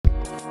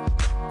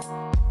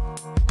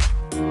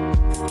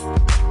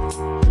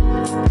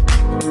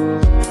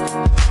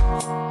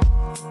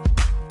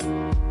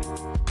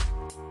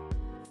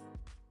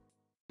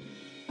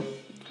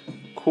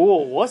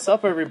Cool. What's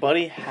up,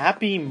 everybody?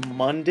 Happy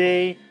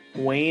Monday.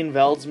 Wayne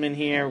Veldsman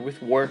here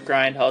with Work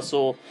Grind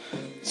Hustle.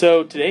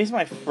 So today's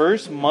my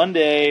first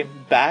Monday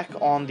back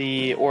on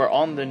the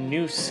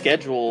new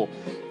schedule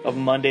of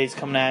Mondays,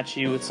 coming at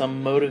you with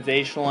some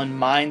motivational and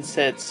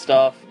mindset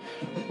stuff.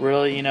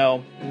 Really,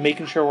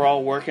 making sure we're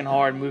all working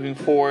hard, moving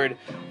forward.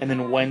 And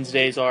then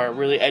Wednesdays are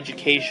really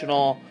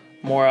educational,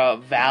 more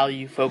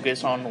value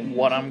focused on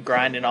what I'm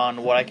grinding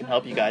on, what I can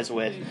help you guys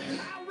with.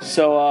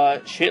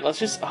 So, let's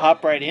just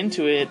hop right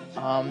into it.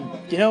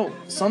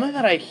 Something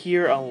that I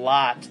hear a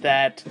lot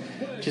that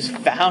just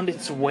found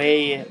its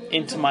way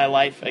into my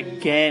life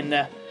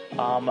again,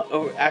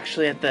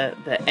 actually at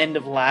the end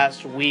of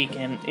last week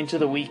and into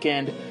the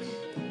weekend,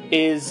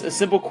 is a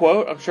simple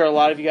quote. I'm sure a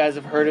lot of you guys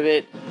have heard of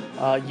it.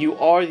 You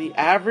are the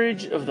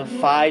average of the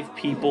 5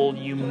 people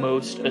you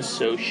most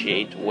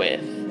associate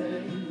with.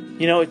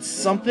 It's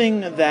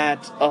something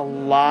that a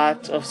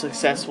lot of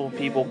successful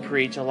people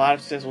preach, a lot of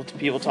successful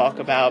people talk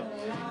about,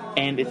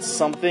 and it's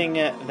something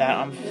that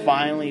I'm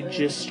finally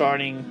just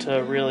starting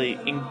to really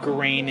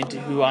ingrain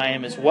into who I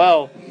am as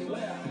well,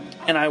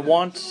 and I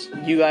want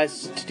you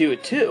guys to do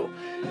it too.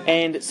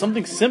 And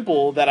something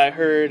simple that I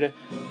heard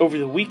over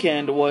the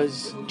weekend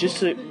was just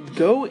to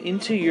go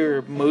into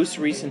your most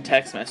recent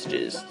text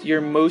messages,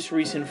 your most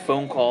recent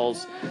phone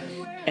calls,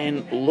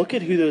 and look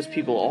at who those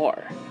people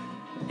are.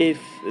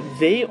 If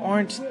they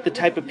aren't the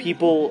type of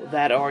people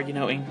that are,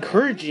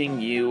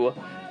 encouraging you,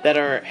 that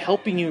are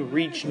helping you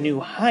reach new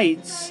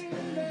heights,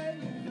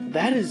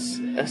 that is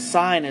a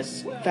sign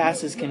as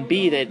fast as can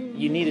be that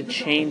you need to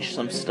change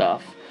some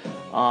stuff.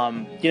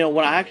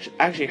 When I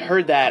actually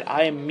heard that,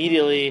 I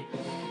immediately,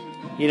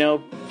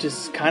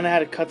 just kind of had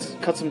to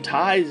cut some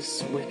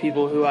ties with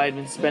people who I had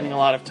been spending a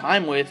lot of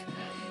time with.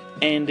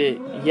 And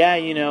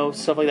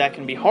stuff like that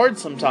can be hard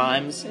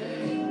sometimes.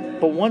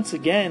 But once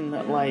again,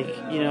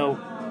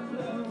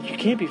 you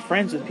can't be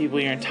friends with people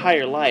your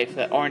entire life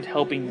that aren't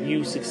helping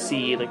you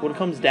succeed. When it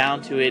comes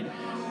down to it,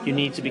 you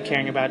need to be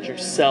caring about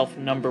yourself,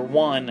 number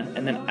one,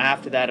 and then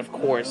after that, of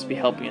course, be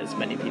helping as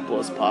many people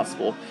as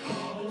possible.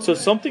 So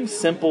something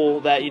simple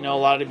that, a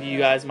lot of you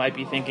guys might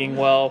be thinking,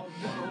 well,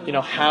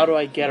 how do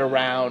I get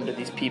around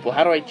these people?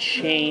 How do I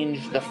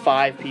change the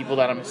 5 people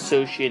that I'm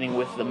associating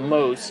with the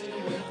most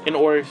in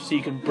order so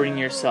you can bring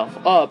yourself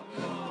up?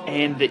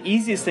 And the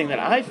easiest thing that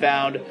I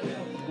found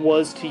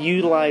was to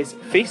utilize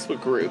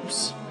Facebook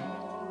groups.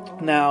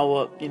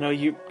 Now,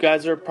 you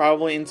guys are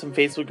probably in some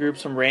Facebook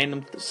groups, some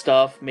random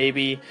stuff,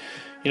 maybe,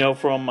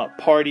 from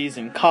parties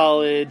in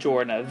college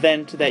or an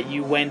event that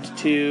you went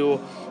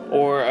to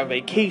or a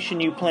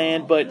vacation you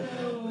planned. But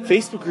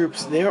Facebook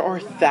groups, there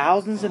are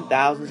thousands and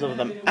thousands of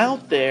them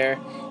out there,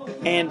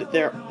 and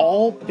they're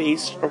all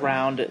based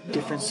around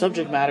different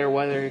subject matter,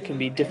 whether it can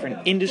be different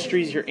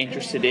industries you're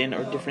interested in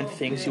or different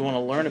things you want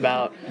to learn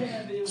about.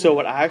 So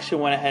what I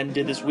actually went ahead and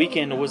did this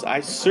weekend was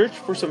I searched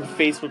for some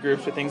Facebook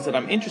groups for things that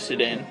I'm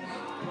interested in.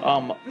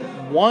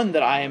 One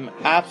that I am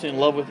absolutely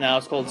in love with now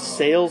is called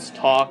Sales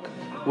Talk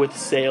with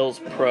Sales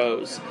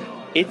Pros.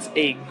 It's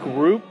a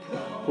group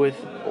with,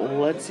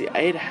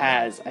 it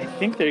has, I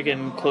think they're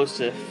getting close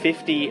to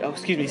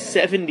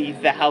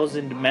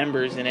 70,000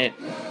 members in it.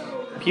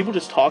 People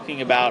just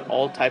talking about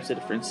all types of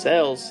different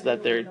sales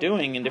that they're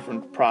doing in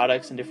different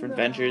products and different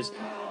ventures.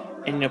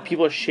 And,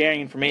 people are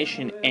sharing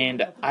information,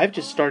 and I've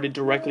just started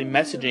directly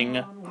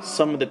messaging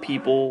some of the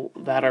people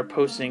that are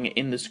posting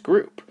in this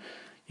group.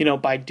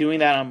 By doing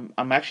that,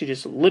 I'm actually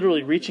just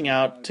literally reaching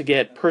out to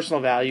get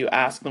personal value,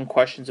 ask them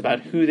questions about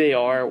who they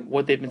are,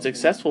 what they've been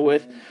successful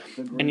with,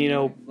 and,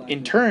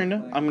 in turn,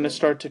 I'm going to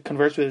start to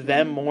converse with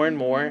them more and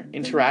more,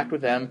 interact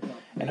with them,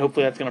 and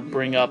hopefully that's going to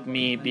bring up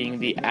me being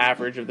the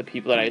average of the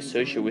people that I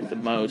associate with the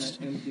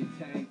most.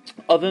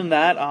 Other than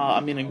that,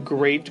 I'm in a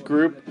great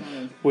group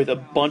with a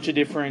bunch of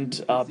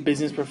different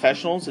business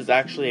professionals. It's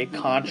actually a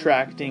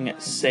contracting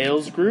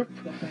sales group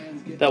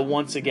that,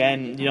 once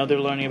again, they're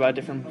learning about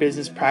different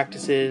business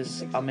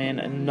practices. I'm in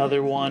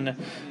another one.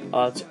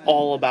 It's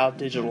all about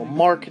digital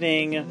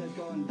marketing.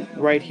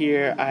 Right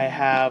here, I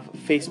have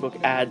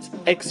Facebook Ads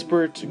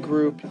Expert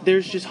Group.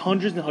 There's just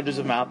hundreds and hundreds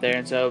of them out there,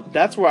 and so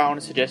that's where I want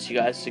to suggest you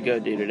guys to go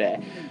do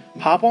today.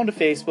 Hop onto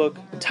Facebook,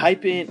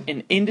 type in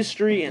an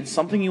industry and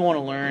something you want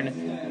to learn,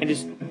 and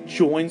just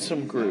join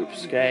some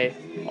groups, okay?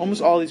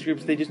 Almost all these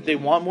groups, they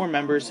want more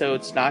members, so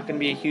it's not going to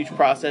be a huge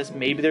process.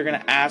 Maybe they're going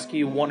to ask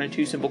you 1 or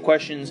 2 simple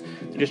questions.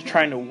 They're just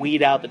trying to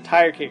weed out the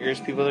tire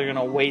kickers, people that are going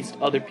to waste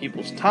other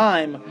people's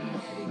time.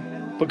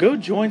 But go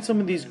join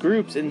some of these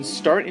groups and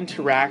start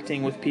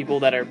interacting with people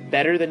that are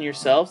better than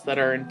yourselves, that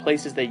are in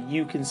places that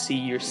you can see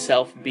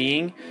yourself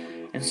being,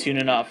 and soon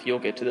enough, you'll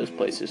get to those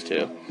places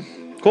too.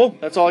 Cool,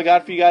 that's all I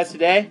got for you guys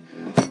today.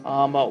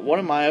 What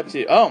am I up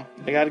to? Oh,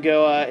 I got to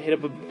go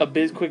hit up a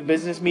quick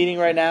business meeting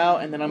right now,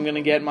 and then I'm going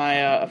to get my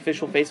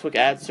official Facebook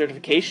Ads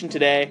certification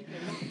today,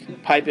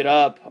 pipe it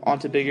up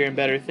onto bigger and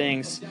better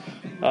things.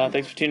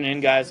 Thanks for tuning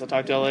in, guys. I'll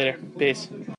talk to y'all later. Peace.